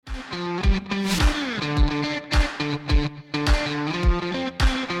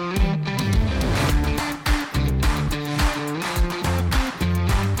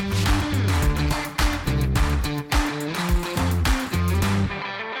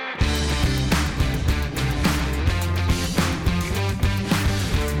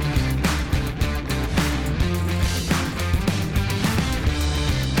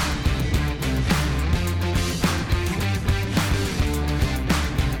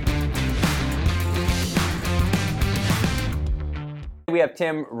We have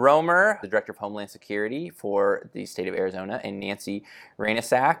Tim Roemer, the Director of Homeland Security for the state of Arizona, and Nancy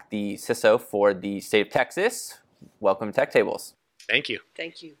Rainosek, the CISO for the state of Texas. Welcome to Tech Tables. Thank you.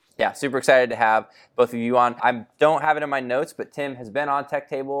 Thank you. Yeah, super excited to have both of you on. I don't have it in my notes, but Tim has been on Tech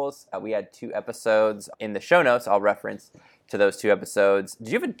Tables. We had 2 episodes in the show notes. I'll reference to those 2 episodes. Did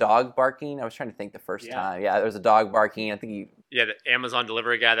you have a dog barking? I was trying to think the first time. Yeah, there was a dog barking. I think Yeah, the Amazon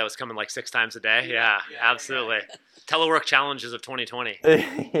delivery guy that was coming like 6 times a day. Yeah, absolutely. Telework challenges of 2020.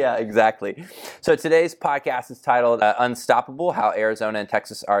 Yeah, exactly. So today's podcast is titled Unstoppable, How Arizona and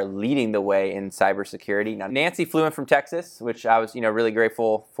Texas Are Leading the Way in Cybersecurity. Now, Nancy flew in from Texas, which I was, really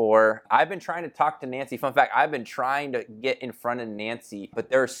grateful for. I've been trying to talk to Nancy. Fun fact, I've been trying to get in front of Nancy, but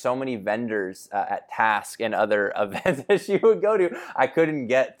there are so many vendors at Task and other events that she would go to. I couldn't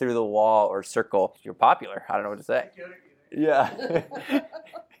get through the wall or circle. You're popular. I don't know what to say. Yeah.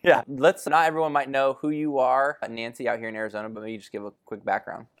 Yeah, not everyone might know who you are, Nancy, out here in Arizona, but maybe just give a quick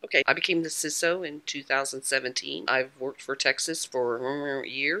background. Okay, I became the CISO in 2017. I've worked for Texas for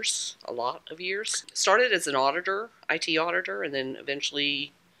years, a lot of years. Started as an auditor, IT auditor, and then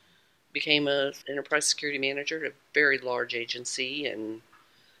eventually became an enterprise security manager at a very large agency, and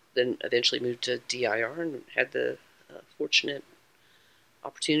then eventually moved to DIR and had the fortunate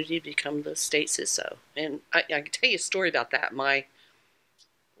opportunity to become the state CISO. And I can tell you a story about that.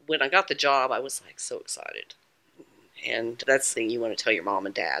 When I got the job, I was like so excited, and that's the thing you want to tell your mom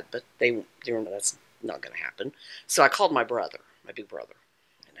and dad, but they were that's not going to happen. So I called my brother, my big brother,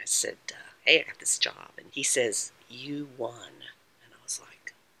 and I said, "Hey, I got this job," and he says, "You won," and I was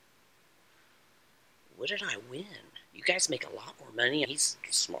like, "What did I win? You guys make a lot more money." He's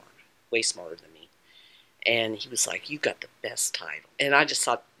smart, way smarter than me, and he was like, "You got the best title," and I just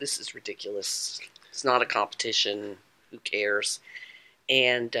thought, this is ridiculous. It's not a competition. Who cares?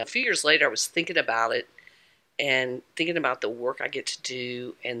 And a few years later, I was thinking about it and thinking about the work I get to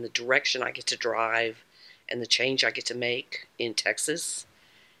do and the direction I get to drive and the change I get to make in Texas.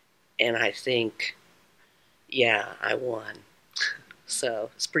 And I think, yeah, I won. So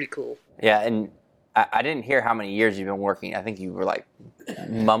it's pretty cool. Yeah, and I didn't hear how many years you've been working. I think you were like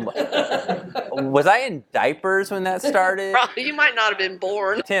mumbling. Was I in diapers when that started? Probably, you might not have been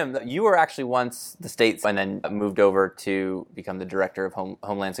born. Tim, you were actually once the state and then moved over to become the director of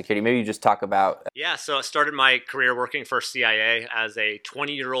Homeland Security. Maybe you just talk about... Yeah, so I started my career working for CIA as a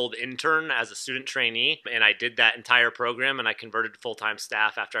 20-year-old intern as a student trainee, and I did that entire program, and I converted to full-time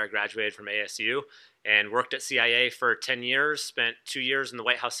staff after I graduated from ASU. And worked at CIA for 10 years, spent 2 years in the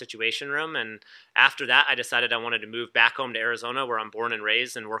White House Situation Room. And after that, I decided I wanted to move back home to Arizona, where I'm born and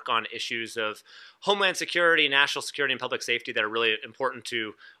raised, and work on issues of Homeland Security, national security, and public safety that are really important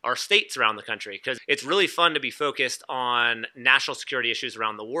to our states around the country. Because it's really fun to be focused on national security issues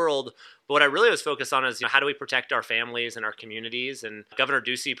around the world. But what I really was focused on is, how do we protect our families and our communities? And Governor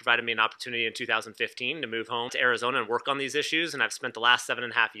Ducey provided me an opportunity in 2015 to move home to Arizona and work on these issues. And I've spent the last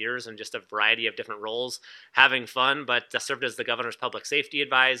 7.5 years in just a variety of different roles, having fun, but served as the governor's public safety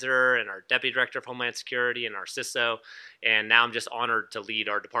advisor and our deputy director of Homeland Security and our CISO. And now I'm just honored to lead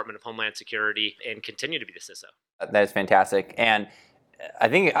our Department of Homeland Security and continue to be the CISO. That is fantastic. And I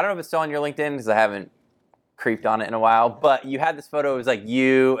don't know if it's still on your LinkedIn because I haven't creeped on it in a while, but you had this photo. It was like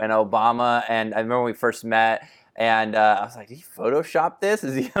you and Obama, and I remember when we first met, and I was like, did he Photoshop this?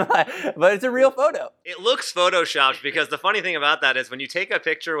 Is he? But it's a real photo. It looks Photoshopped because the funny thing about that is when you take a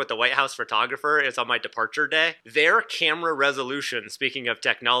picture with the White House photographer, it's on my departure day, their camera resolution, speaking of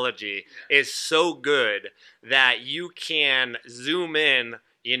technology, is so good that you can zoom in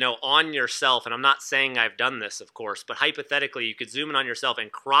on yourself. And I'm not saying I've done this, of course, but hypothetically, you could zoom in on yourself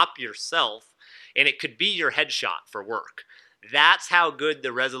and crop yourself, and it could be your headshot for work. That's how good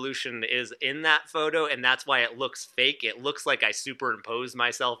the resolution is in that photo, and that's why it looks fake. It looks like I superimposed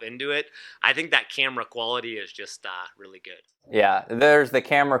myself into it. I think that camera quality is just really good. Yeah, there's the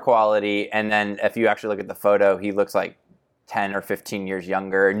camera quality, and then if you actually look at the photo, he looks like 10 or 15 years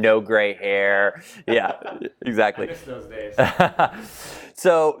younger, no gray hair. Yeah, exactly. I miss those days.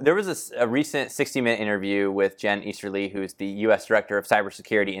 So there was a recent 60-minute interview with Jen Easterly, who's the U.S. Director of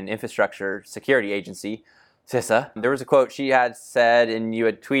Cybersecurity and Infrastructure Security Agency, CISA. There was a quote she had said, and you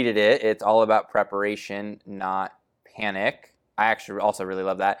had tweeted it, it's all about preparation, not panic. I actually also really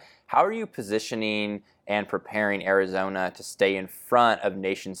love that. How are you positioning and preparing Arizona to stay in front of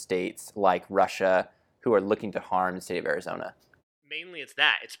nation states like Russia who are looking to harm the state of Arizona? Mainly it's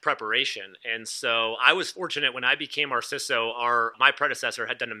that. It's preparation. And so I was fortunate when I became our CISO, my predecessor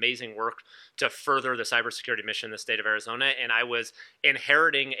had done amazing work to further the cybersecurity mission in the state of Arizona. And I was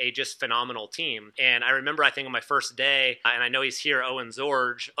inheriting a just phenomenal team. And I remember, I think on my first day, and I know he's here, Owen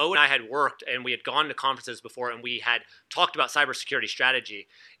Zorge, Owen and I had worked and we had gone to conferences before and we had talked about cybersecurity strategy.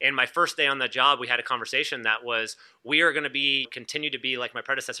 And my first day on the job, we had a conversation that was, we are going to continue to be, like my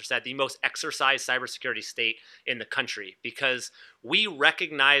predecessor said, the most exercised cybersecurity state in the country, because we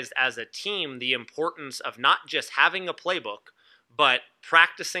recognized as a team the importance of not just having a playbook, but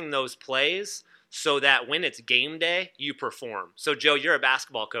practicing those plays so that when it's game day, you perform. So Joe, you're a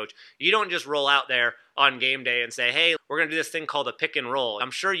basketball coach. You don't just roll out there on game day and say, hey, we're going to do this thing called a pick and roll.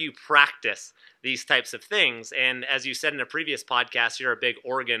 I'm sure you practice these types of things. And as you said in a previous podcast, you're a big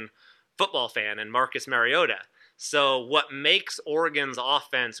Oregon football fan and Marcus Mariota. So what makes Oregon's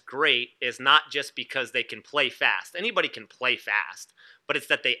offense great is not just because they can play fast. Anybody can play fast, but it's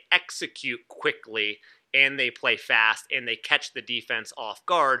that they execute quickly and they play fast and they catch the defense off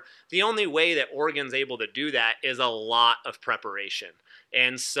guard. The only way that Oregon's able to do that is a lot of preparation.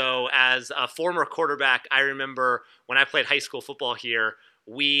 And so as a former quarterback, I remember when I played high school football here,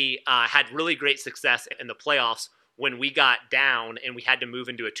 we had really great success in the playoffs when we got down and we had to move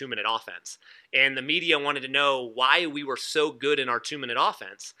into a 2-minute offense. And the media wanted to know why we were so good in our 2-minute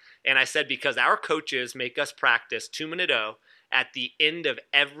offense. And I said, because our coaches make us practice 2-minute-0 at the end of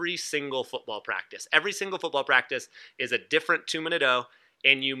every single football practice. Every single football practice is a different 2-minute-0,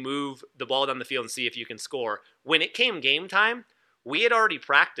 and you move the ball down the field and see if you can score. When it came game time, we had already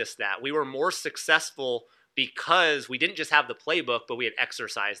practiced that. We were more successful because we didn't just have the playbook, but we had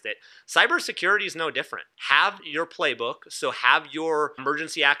exercised it. Cybersecurity is no different. Have your playbook, so have your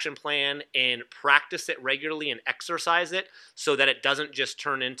emergency action plan and practice it regularly and exercise it so that it doesn't just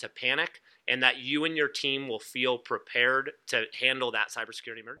turn into panic and that you and your team will feel prepared to handle that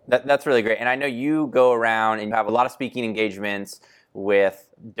cybersecurity emergency. That's really great. And I know you go around and you have a lot of speaking engagements with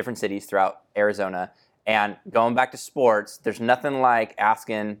different cities throughout Arizona. And going back to sports, there's nothing like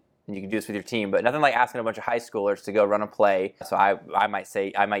asking, and you can do this with your team, but nothing like asking a bunch of high schoolers to go run a play. So I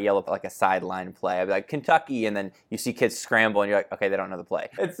might yell up like a sideline play. I'd be like, Kentucky, and then you see kids scramble, and you're like, okay, they don't know the play.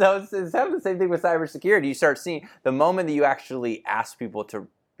 And so it's having the same thing with cybersecurity. You start seeing the moment that you actually ask people to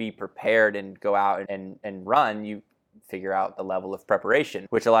be prepared and go out and run, you figure out the level of preparation,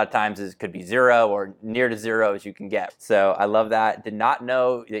 which a lot of times could be 0 or near to 0 as you can get. So I love that. Did not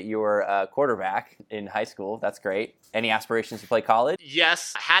know that you were a quarterback in high school. That's great. Any aspirations to play college?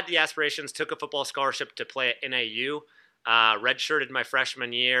 Yes, I had the aspirations, took a football scholarship to play at NAU, redshirted my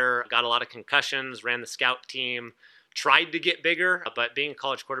freshman year, got a lot of concussions, ran the scout team, tried to get bigger, but being a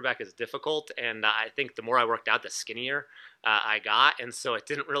college quarterback is difficult. And I think the more I worked out, the skinnier I got. And so it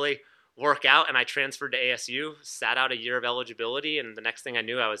didn't really work out, and I transferred to ASU, sat out a year of eligibility, and the next thing I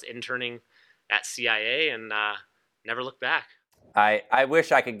knew, I was interning at CIA and never looked back. I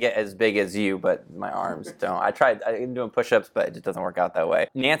wish I could get as big as you, but my arms don't. I'm doing push-ups, but it just doesn't work out that way.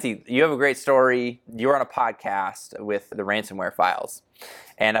 Nancy, you have a great story. You were on a podcast with the ransomware files,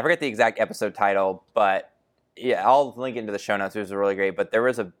 and I forget the exact episode title, but yeah, I'll link it into the show notes. It was really great, but there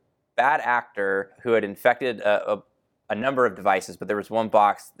was a bad actor who had infected a number of devices, but there was one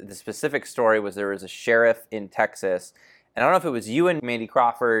box. The specific story was there was a sheriff in Texas, and I don't know if it was you and Mandy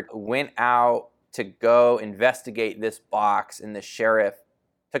Crawford went out to go investigate this box, and the sheriff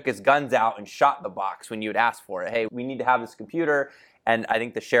took his guns out and shot the box when you had asked for it. Hey, we need to have this computer. And I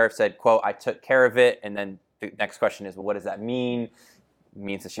think the sheriff said, quote, I took care of it. And then the next question is, well, what does that mean? It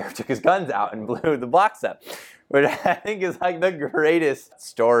means the sheriff took his guns out and blew the box up, which I think is like the greatest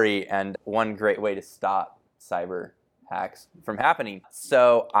story and one great way to stop cyber hacks from happening.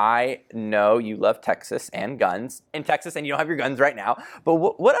 So I know you love Texas and guns in Texas, and you don't have your guns right now, but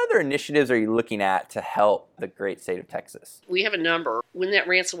what other initiatives are you looking at to help the great state of Texas? We have a number. When that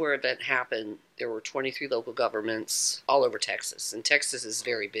ransomware event happened, there were 23 local governments all over Texas, and Texas is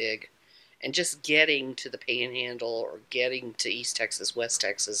very big. And just getting to the Panhandle or getting to East Texas, West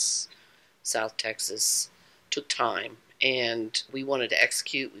Texas, South Texas took time. And we wanted to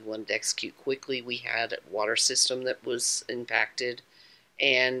execute. We wanted to execute quickly. We had a water system that was impacted.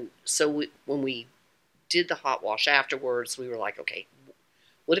 And so when we did the hot wash afterwards, we were like, okay,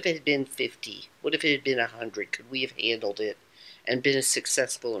 what if it had been 50? What if it had been 100? Could we have handled it and been as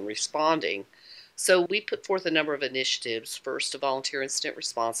successful in responding? So we put forth a number of initiatives. First, a volunteer incident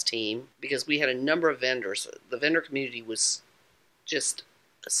response team, because we had a number of vendors. The vendor community was just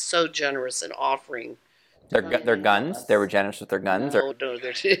so generous in offering their guns? They were generous with their guns? No,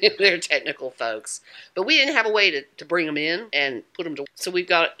 they're technical folks. But we didn't have a way to bring them in and put them to. So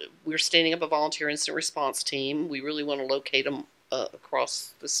we're standing up a volunteer incident response team. We really want to locate them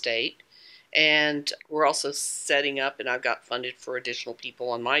across the state. And we're also setting up, and I've got funded for additional people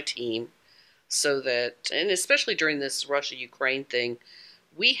on my team so that, and especially during this Russia-Ukraine thing,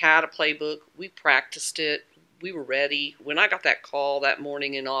 we had a playbook, we practiced it, we were ready. When I got that call that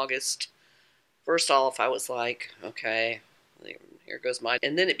morning in August, first off, I was like, okay, here goes my,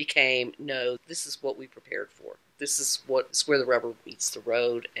 and then it became, no, this is what we prepared for. This is where the rubber meets the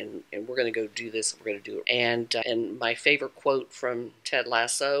road, and we're going to go do this, and we're going to do it. And my favorite quote from Ted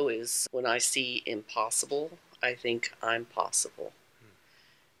Lasso is, when I see impossible, I think I'm possible.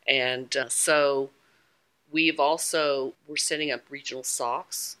 And so we're setting up regional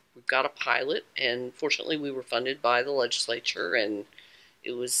SOCs. We've got a pilot, and fortunately we were funded by the legislature, and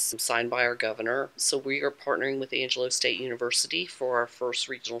it was signed by our governor. So we are partnering with Angelo State University for our first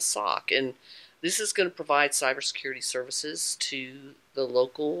regional SOC. And this is going to provide cybersecurity services to the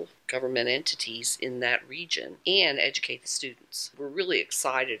local government entities in that region and educate the students. We're really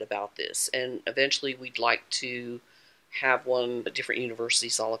excited about this, and eventually we'd like to have one at different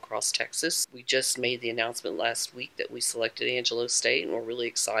universities all across Texas. We just made the announcement last week that we selected Angelo State, and we're really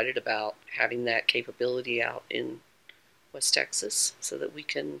excited about having that capability out in West Texas so that we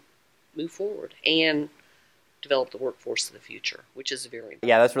can move forward and develop the workforce of the future, which is very important.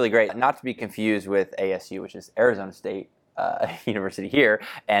 Yeah, that's really great. Not to be confused with ASU, which is Arizona State University here,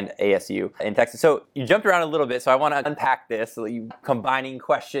 and ASU in Texas. So you jumped around a little bit, so I want to unpack this, so you combining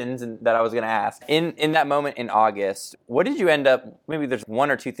questions that I was going to ask. In that moment in August, what did you end up, maybe there's one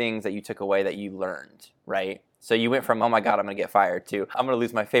or two things that you took away that you learned, right? So you went from, oh my God, I'm going to get fired, to I'm going to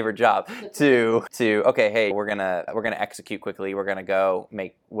lose my favorite job, to okay, hey, we're gonna execute quickly. We're going to go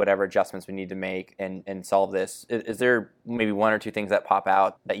make whatever adjustments we need to make and solve this. Is there maybe one or two things that pop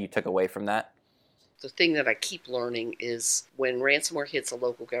out that you took away from that? The thing that I keep learning is when ransomware hits a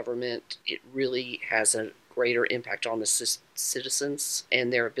local government, it really has a greater impact on the citizens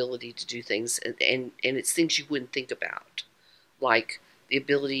and their ability to do things. And it's things you wouldn't think about, like the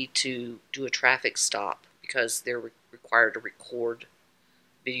ability to do a traffic stop because they're required to record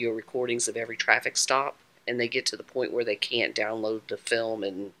video recordings of every traffic stop. And they get to the point where they can't download the film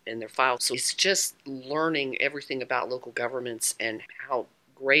and their files. So it's just learning everything about local governments and how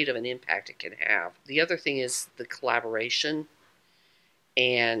great of an impact it can have. The other thing is the collaboration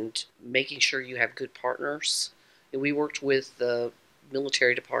and making sure you have good partners. And we worked with the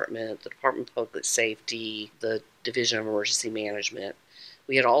military department, the Department of Public Safety, the Division of Emergency Management.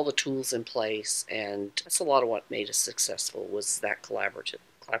 We had all the tools in place, and that's a lot of what made us successful was that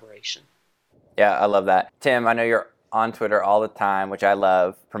collaboration. Yeah, I love that. Tim, I know you're on Twitter all the time, which I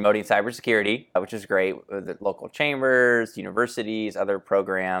love, promoting cybersecurity, which is great, with the local chambers, universities, other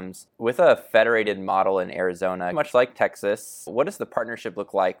programs. With a federated model in Arizona, much like Texas, what does the partnership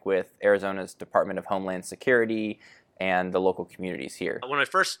look like with Arizona's Department of Homeland Security and the local communities here? When I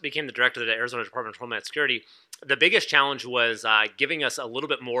first became the director of the Arizona Department of Homeland Security, the biggest challenge was giving us a little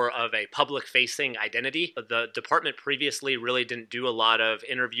bit more of a public-facing identity. The department previously really didn't do a lot of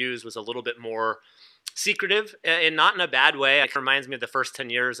interviews, was a little bit more secretive, and not in a bad way. It reminds me of the first 10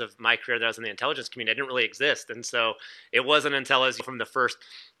 years of my career that I was in the intelligence community. I didn't really exist. And so it wasn't until from the first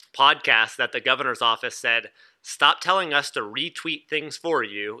podcast that the governor's office said, stop telling us to retweet things for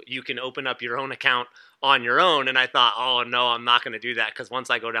you. You can open up your own account on your own. And I thought, oh no, I'm not going to do that, because once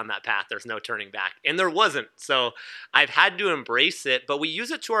I go down that path, there's no turning back. And there wasn't. So I've had to embrace it, but we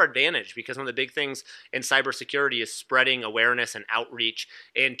use it to our advantage, because one of the big things in cybersecurity is spreading awareness and outreach.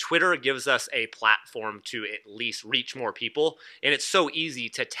 And Twitter gives us a platform to at least reach more people. And it's so easy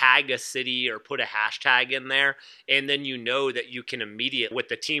to tag a city or put a hashtag in there. And then you know that you can immediately, with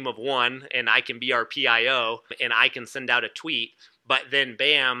the team of one, and I can be our PIO, and I can send out a tweet. But then,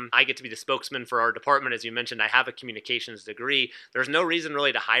 bam, I get to be the spokesman for our department. As you mentioned, I have a communications degree. There's no reason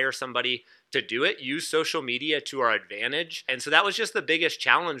really to hire somebody to do it. Use social media to our advantage. And so that was just the biggest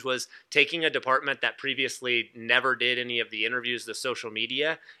challenge, was taking a department that previously never did any of the interviews, the social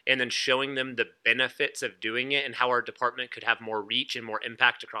media, and then showing them the benefits of doing it and how our department could have more reach and more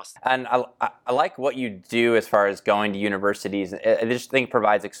impact across. And I like what you do as far as going to universities. I just think it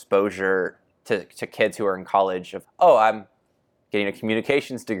provides exposure to kids who are in college of, oh, I'm getting a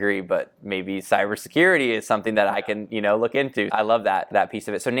communications degree, but maybe cybersecurity is something that I can, look into. I love that piece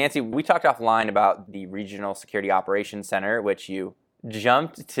of it. So Nancy, we talked offline about the Regional Security Operations Center, which you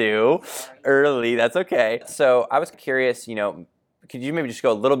jumped to early. That's okay. So I was curious, could you maybe just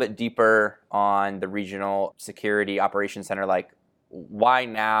go a little bit deeper on the Regional Security Operations Center, like why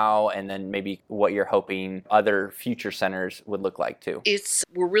now, and then maybe what you're hoping other future centers would look like too?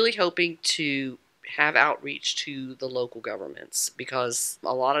 We're really hoping to have outreach to the local governments, because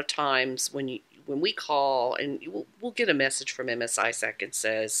a lot of times when when we call, and we'll get a message from MSISAC and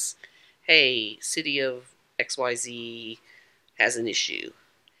says, hey, city of XYZ has an issue.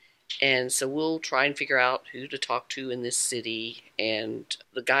 And so we'll try and figure out who to talk to in this city, and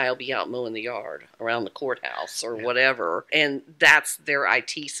the guy will be out mowing the yard around the courthouse or whatever. And that's their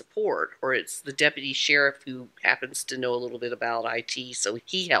IT support, or it's the deputy sheriff who happens to know a little bit about IT, so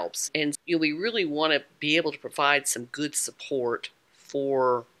he helps. And we really want to be able to provide some good support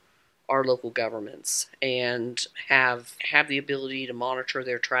for our local governments and have the ability to monitor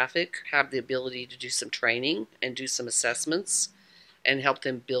their traffic, have the ability to do some training and do some assessments, and help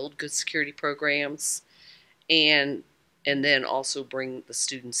them build good security programs, and then also bring the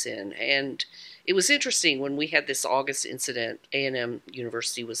students in. And it was interesting when we had this August incident, A&M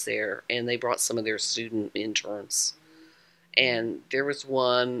University was there, and they brought some of their student interns. And there was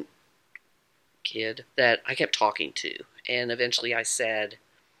one kid that I kept talking to, and eventually I said,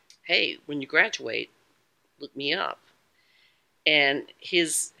 hey, when you graduate, look me up. And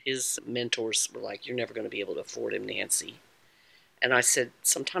his mentors were like, you're never going to be able to afford him, Nancy. And I said,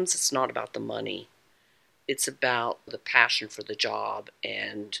 sometimes it's not about the money. It's about the passion for the job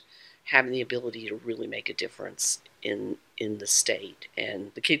and having the ability to really make a difference in the state.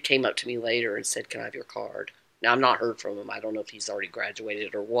 And the kid came up to me later and said, can I have your card? Now, I've not heard from him. I don't know if he's already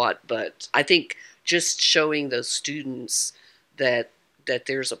graduated or what. But I think just showing those students that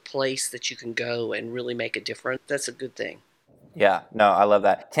there's a place that you can go and really make a difference, that's a good thing. Yeah, no, I love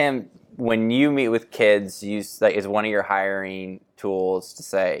that. Tim, when you meet with kids, is one of your hiring tools to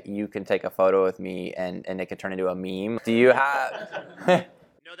say, you can take a photo with me and it can turn into a meme? Do you have...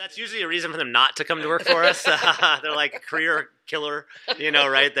 No, that's usually a reason for them not to come to work for us. They're like a career killer,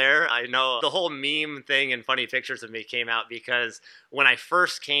 right there. I know the whole meme thing and funny pictures of me came out because when I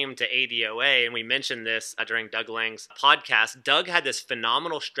first came to ADOA, and we mentioned this during Doug Lang's podcast, Doug had this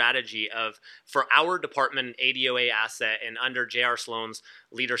phenomenal strategy for our department, ADOA asset, and under J.R. Sloan's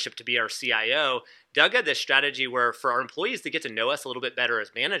leadership to be our CIO, Doug had this strategy where for our employees to get to know us a little bit better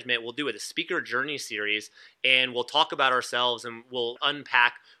as management, we'll do a speaker journey series and we'll talk about ourselves and we'll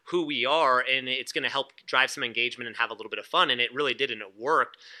unpack who we are, and it's going to help drive some engagement and have a little bit of fun. And it really did, and it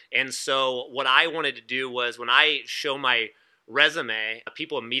worked. And so what I wanted to do was when I show my resume,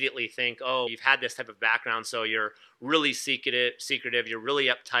 people immediately think, oh, you've had this type of background, so you're really secretive, you're really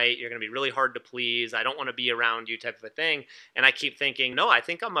uptight, you're going to be really hard to please, I don't want to be around you type of a thing. And I keep thinking, no, I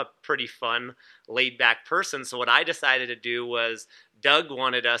think I'm a pretty fun, laid-back person. So what I decided to do was Doug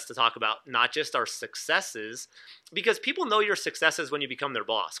wanted us to talk about not just our successes, because people know your successes when you become their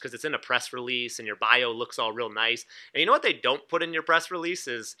boss, because it's in a press release and your bio looks all real nice. And you know what they don't put in your press release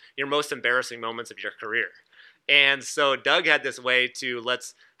is your most embarrassing moments of your career. And so Doug had this way to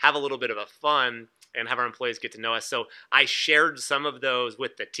let's have a little bit of a fun and have our employees get to know us. So I shared some of those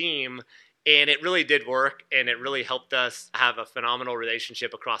with the team, and it really did work, and it really helped us have a phenomenal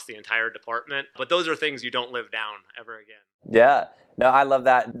relationship across the entire department. But those are things you don't live down ever again. Yeah. No, I love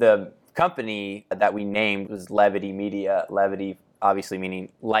that. The company that we named was Levity Media. Levity obviously meaning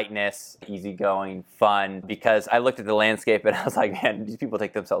lightness, easygoing, fun, because I looked at the landscape and I was like, man, these people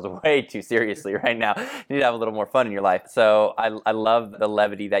take themselves way too seriously right now. You need to have a little more fun in your life. So I love the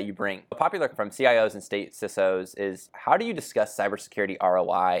levity that you bring. Popular from CIOs and state CISOs is, how do you discuss cybersecurity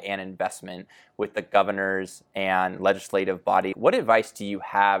ROI and investment with the governors and legislative body? What advice do you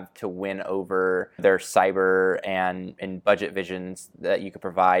have to win over their cyber and budget visions that you could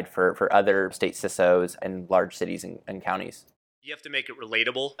provide for other state CISOs and large cities and counties? You have to make it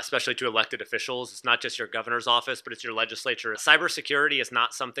relatable, especially to elected officials. It's not just your governor's office, but it's your legislature. Cybersecurity is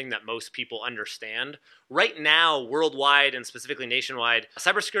not something that most people understand. Right now, worldwide and specifically nationwide,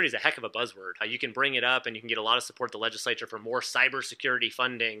 cybersecurity is a heck of a buzzword. You can bring it up and you can get a lot of support at the legislature for more cybersecurity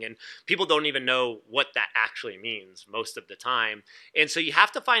funding, and people don't even know what that actually means most of the time. And so you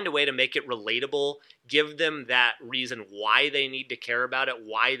have to find a way to make it relatable, give them that reason why they need to care about it,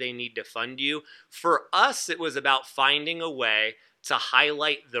 why they need to fund you. For us, it was about finding a way to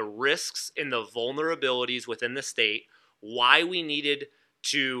highlight the risks and the vulnerabilities within the state, why we needed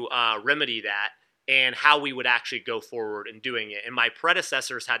to remedy that, and how we would actually go forward in doing it. And my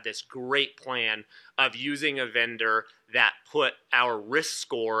predecessors had this great plan of using a vendor that put our risk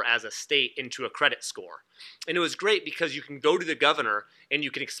score as a state into a credit score. And it was great because you can go to the governor and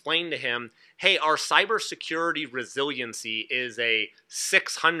you can explain to him, hey, our cybersecurity resiliency is a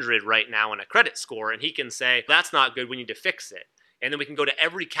 600 right now in a credit score. And he can say, that's not good, we need to fix it. And then we can go to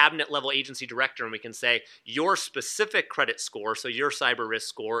every cabinet level agency director and we can say, your specific credit score, so your cyber risk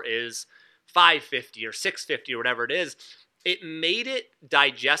score is 550 or 650 or whatever it is. It made it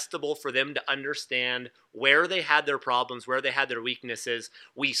digestible for them to understand where they had their problems, where they had their weaknesses.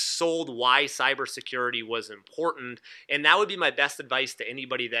 We sold why cybersecurity was important. And that would be my best advice to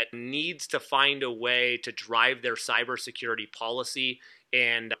anybody that needs to find a way to drive their cybersecurity policy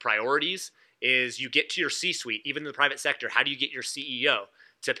and priorities is you get to your C-suite, even in the private sector. How do you get your CEO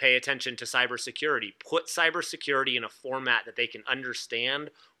to pay attention to cybersecurity? Put cybersecurity in a format that they can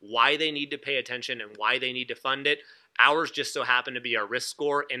understand why they need to pay attention and why they need to fund it. Ours just so happened to be a risk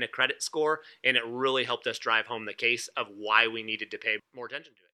score and a credit score, and it really helped us drive home the case of why we needed to pay more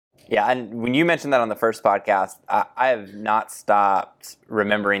attention to it. Yeah, and when you mentioned that on the first podcast, I have not stopped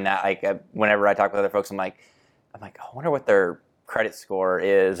remembering that. Like whenever I talk with other folks, I'm like, I wonder what their credit score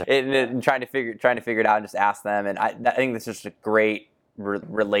is, and trying to figure it out and just ask them. And I think that's just a great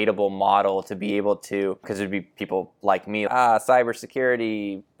relatable model to be able to, because there'd be people like me,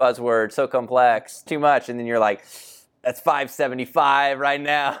 cybersecurity buzzword, so complex, too much, and then you're like, that's $575 right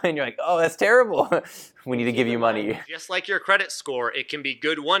now, and you're like, oh, that's terrible. We need to give you money. Just like your credit score, it can be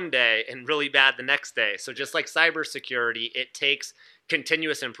good one day and really bad the next day. So just like cybersecurity, it takes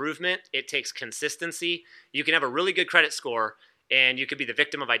continuous improvement. It takes consistency. You can have a really good credit score, and you could be the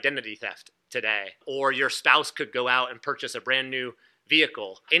victim of identity theft today, or your spouse could go out and purchase a brand new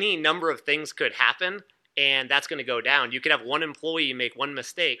vehicle. Any number of things could happen, and that's going to go down. You could have one employee make one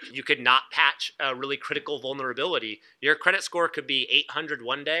mistake. You could not patch a really critical vulnerability. Your credit score could be 800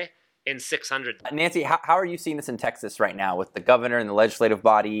 one day and 600. Nancy, how are you seeing this in Texas right now with the governor and the legislative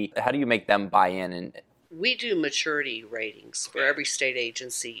body? How do you make them buy in? And we do maturity ratings for every state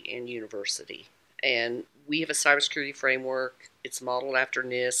agency and university. And we have a cybersecurity framework. It's modeled after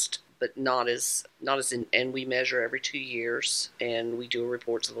NIST, but not as in, and we measure every 2 years, and we do a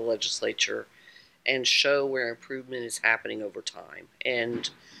report to the legislature and show where improvement is happening over time. And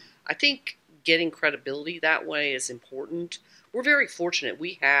I think getting credibility that way is important. We're very fortunate.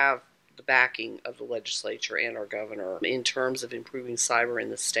 We have the backing of the legislature and our governor in terms of improving cyber in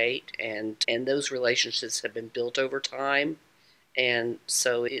the state, and those relationships have been built over time, and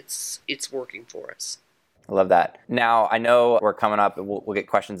so it's working for us. I love that. Now, I know we're coming up, and we'll get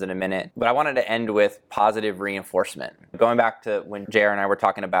questions in a minute, but I wanted to end with positive reinforcement. Going back to when JR and I were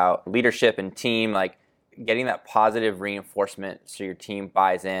talking about leadership and team, like getting that positive reinforcement so your team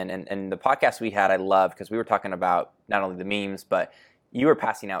buys in. And the podcast we had, I loved, because we were talking about not only the memes, but you were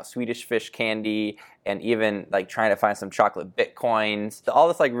passing out Swedish fish candy and even like trying to find some chocolate Bitcoins, all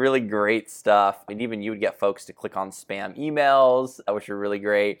this like really great stuff. And even you would get folks to click on spam emails, which are really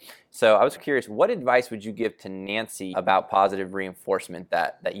great. So I was curious, what advice would you give to Nancy about positive reinforcement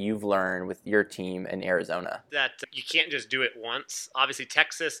that you've learned with your team in Arizona? That you can't just do it once. Obviously,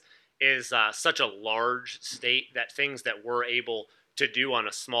 Texas is such a large state that things that we're able to do on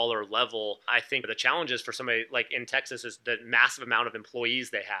a smaller level. I think the challenges for somebody like in Texas is the massive amount of employees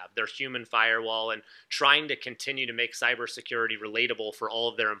they have, their human firewall, and trying to continue to make cybersecurity relatable for all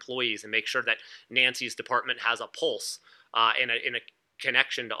of their employees and make sure that Nancy's department has a pulse in a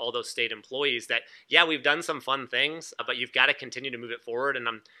connection to all those state employees. That, yeah, we've done some fun things, but you've got to continue to move it forward. And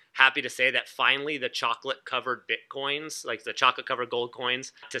I'm happy to say that finally the chocolate covered Bitcoins, like the chocolate covered gold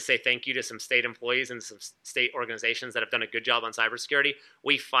coins, to say thank you to some state employees and some state organizations that have done a good job on cybersecurity.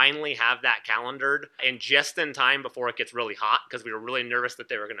 We finally have that calendared, and just in time before it gets really hot, because we were really nervous that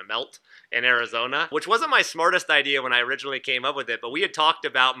they were going to melt in Arizona, which wasn't my smartest idea when I originally came up with it, but we had talked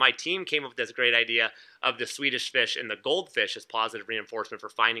about, my team came up with this great idea of the Swedish fish and the goldfish as positive reinforcement for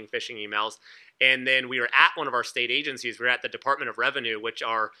finding phishing emails. And then we were at one of our state agencies. We were at the Department of Revenue, which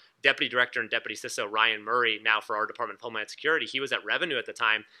our Deputy Director and Deputy CISO Ryan Murray, now for our Department of Homeland Security, he was at Revenue at the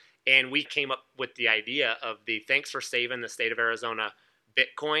time. And we came up with the idea of the thanks for saving the state of Arizona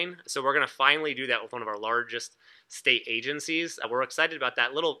Bitcoin. So we're going to finally do that with one of our largest state agencies. We're excited about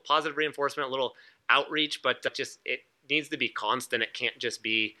that little positive reinforcement, a little outreach, but just it needs to be constant. It can't just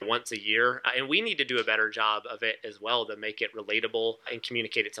be once a year. And we need to do a better job of it as well to make it relatable and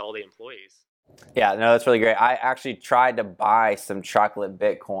communicate it to all the employees. Yeah, no, that's really great. I actually tried to buy some chocolate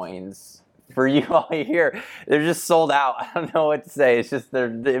Bitcoins for you all here. They're just sold out. I don't know what to say. It's just they're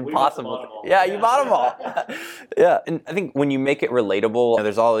impossible. Yeah, you bought them all. Yeah, and I think when you make it relatable,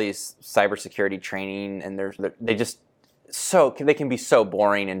 there's all these cybersecurity training, and they can be so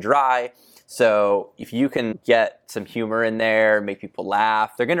boring and dry. So if you can get some humor in there, make people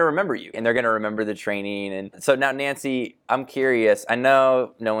laugh, they're going to remember you, and they're going to remember the training. And so now, Nancy, I'm curious. I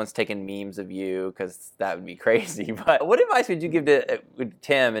know no one's taking memes of you because that would be crazy. But what advice would you give to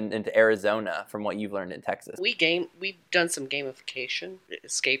Tim and to Arizona from what you've learned in Texas? We've done some gamification,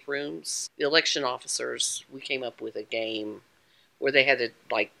 escape rooms. The election officers, we came up with a game where they had to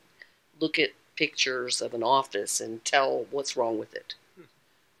look at pictures of an office and tell what's wrong with it.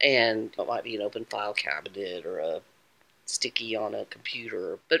 And it might be an open file cabinet or a sticky on a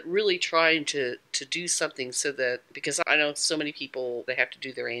computer, but really trying to do something so that, because I know so many people, they have to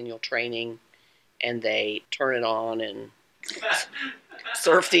do their annual training and they turn it on and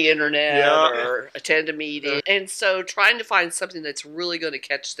surf the internet or attend a meeting. And so trying to find something that's really going to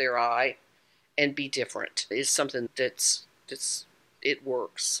catch their eye and be different is something that's it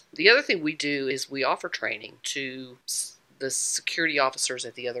works. The other thing we do is we offer training to the security officers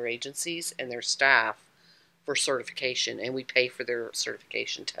at the other agencies and their staff for certification, and we pay for their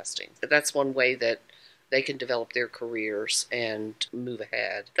certification testing. That's one way that they can develop their careers and move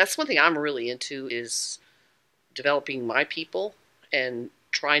ahead. That's one thing I'm really into, is developing my people and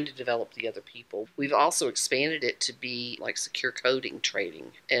trying to develop the other people. We've also expanded it to be like secure coding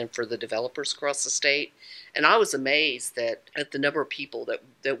training and for the developers across the state. And I was amazed at the number of people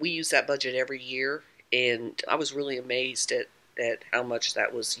that we use that budget every year. And I was really amazed at how much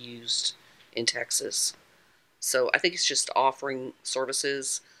that was used in Texas. So I think it's just offering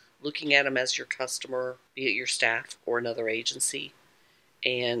services, looking at them as your customer, be it your staff or another agency,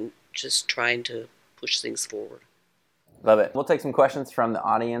 and just trying to push things forward. Love it. We'll take some questions from the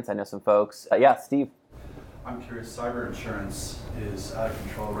audience. I know some folks. Yeah, Steve. I'm curious, cyber insurance is out of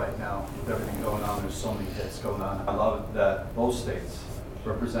control right now with everything going on. There's so many hits going on. I love that both states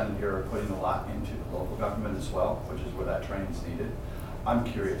represented here are putting a lot into the local government as well, which is where that training is needed. I'm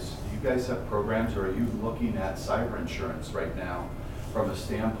curious, do you guys have programs, or are you looking at cyber insurance right now from a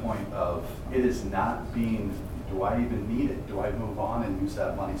standpoint of it is not being, do I even need it? Do I move on and use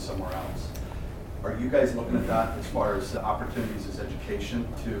that money somewhere else? Are you guys looking at that as far as the opportunities as education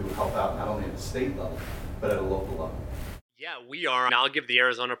to help out not only at the state level, but at a local level? Yeah, we are. And I'll give the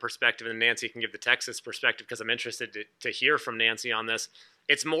Arizona perspective, and Nancy can give the Texas perspective, because I'm interested to hear from Nancy on this.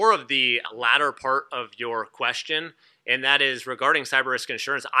 It's more of the latter part of your question, and that is regarding cyber risk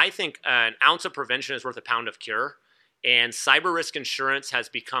insurance. I think an ounce of prevention is worth a pound of cure, and cyber risk insurance has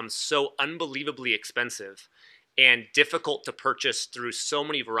become so unbelievably expensive and difficult to purchase through so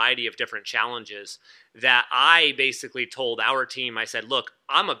many variety of different challenges that I basically told our team, I said, look,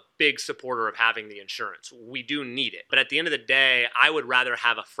 I'm a big supporter of having the insurance. We do need it. But at the end of the day, I would rather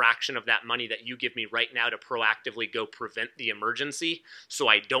have a fraction of that money that you give me right now to proactively go prevent the emergency so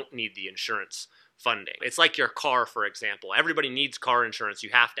I don't need the insurance funding. It's like your car, for example. Everybody needs car insurance.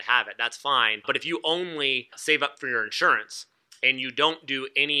 You have to have it. That's fine. But if you only save up for your insurance and you don't do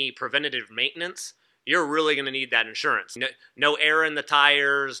any preventative maintenance, you're really going to need that insurance. No air in the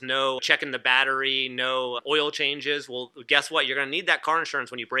tires, no checking the battery, no oil changes. Well, guess what? You're going to need that car insurance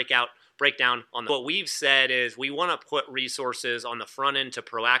when you break down on the. What we've said is we want to put resources on the front end to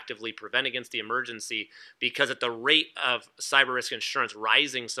proactively prevent against the emergency, because at the rate of cyber risk insurance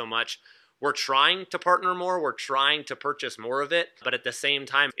rising so much, we're trying to partner more, we're trying to purchase more of it. But at the same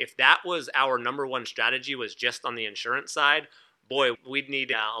time, if that was our number one strategy, was just on the insurance side, boy, we'd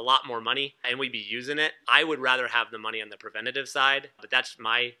need a lot more money and we'd be using it. I would rather have the money on the preventative side, but that's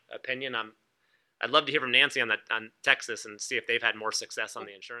my opinion. I'd love to hear from Nancy on Texas and see if they've had more success on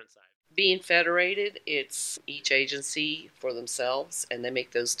the insurance side. Being federated, it's each agency for themselves, and they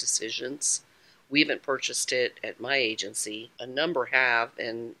make those decisions. We haven't purchased it at my agency. A number have,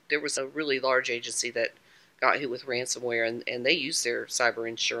 and there was a really large agency that got hit with ransomware, and they used their cyber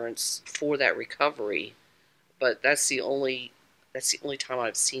insurance for that recovery. But that's the only time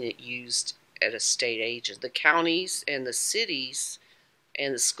I've seen it used at a state agent. The counties and the cities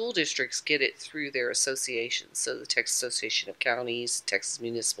and the school districts get it through their associations. So the Texas Association of Counties, Texas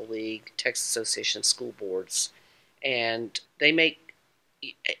Municipal League, Texas Association of School Boards. And they make,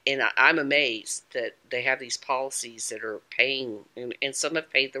 and I'm amazed that they have these policies that are paying, and some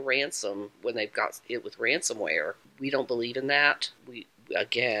have paid the ransom when they've got it with ransomware. We don't believe in that. We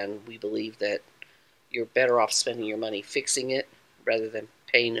believe that you're better off spending your money fixing it rather than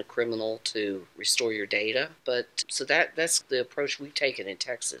paying a criminal to restore your data. But so that's the approach we've taken in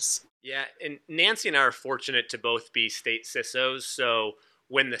Texas. Yeah, and Nancy and I are fortunate to both be state CISOs. So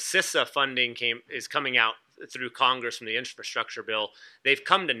when the CISA funding is coming out through Congress from the infrastructure bill, they've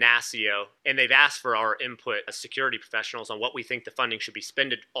come to NASCIO and they've asked for our input as security professionals on what we think the funding should be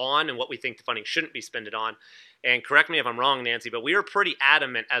spent on and what we think the funding shouldn't be spent on. And correct me if I'm wrong, Nancy, but we are pretty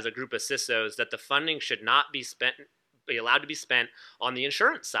adamant as a group of CISOs that the funding should not be allowed to be spent on the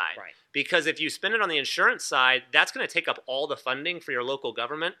insurance side. Right. Because if you spend it on the insurance side, that's going to take up all the funding for your local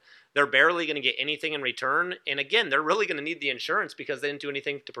government. They're barely going to get anything in return. And again, they're really going to need the insurance because they didn't do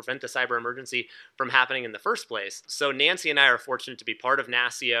anything to prevent the cyber emergency from happening in the first place. So Nancy and I are fortunate to be part of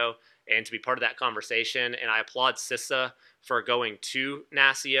NASCIO and to be part of that conversation. And I applaud CISA for going to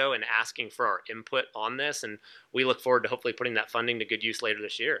NASCIO and asking for our input on this. And we look forward to hopefully putting that funding to good use later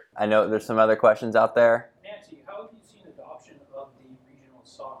this year. I know there's some other questions out there. Nancy, how have you seen adoption of the regional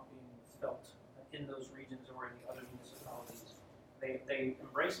SOC being felt in those regions or in the other municipalities? Are they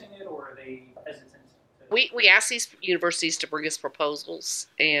embracing it, or are they hesitant? We asked these universities to bring us proposals,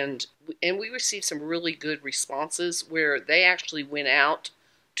 and we received some really good responses where they actually went out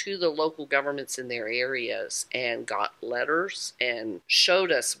to the local governments in their areas and got letters and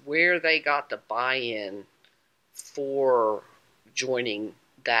showed us where they got the buy-in for joining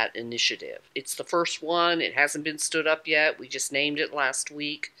that initiative. It's the first one. It hasn't been stood up yet. We just named it last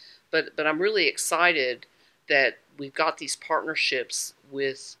week. But I'm really excited that we've got these partnerships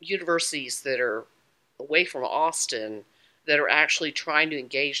with universities that are away from Austin that are actually trying to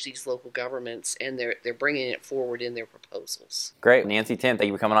engage these local governments, and they're bringing it forward in their proposals. Great. Nancy, Tim, thank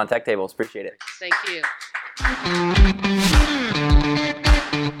you for coming on Tech Tables. Appreciate it. Thank you.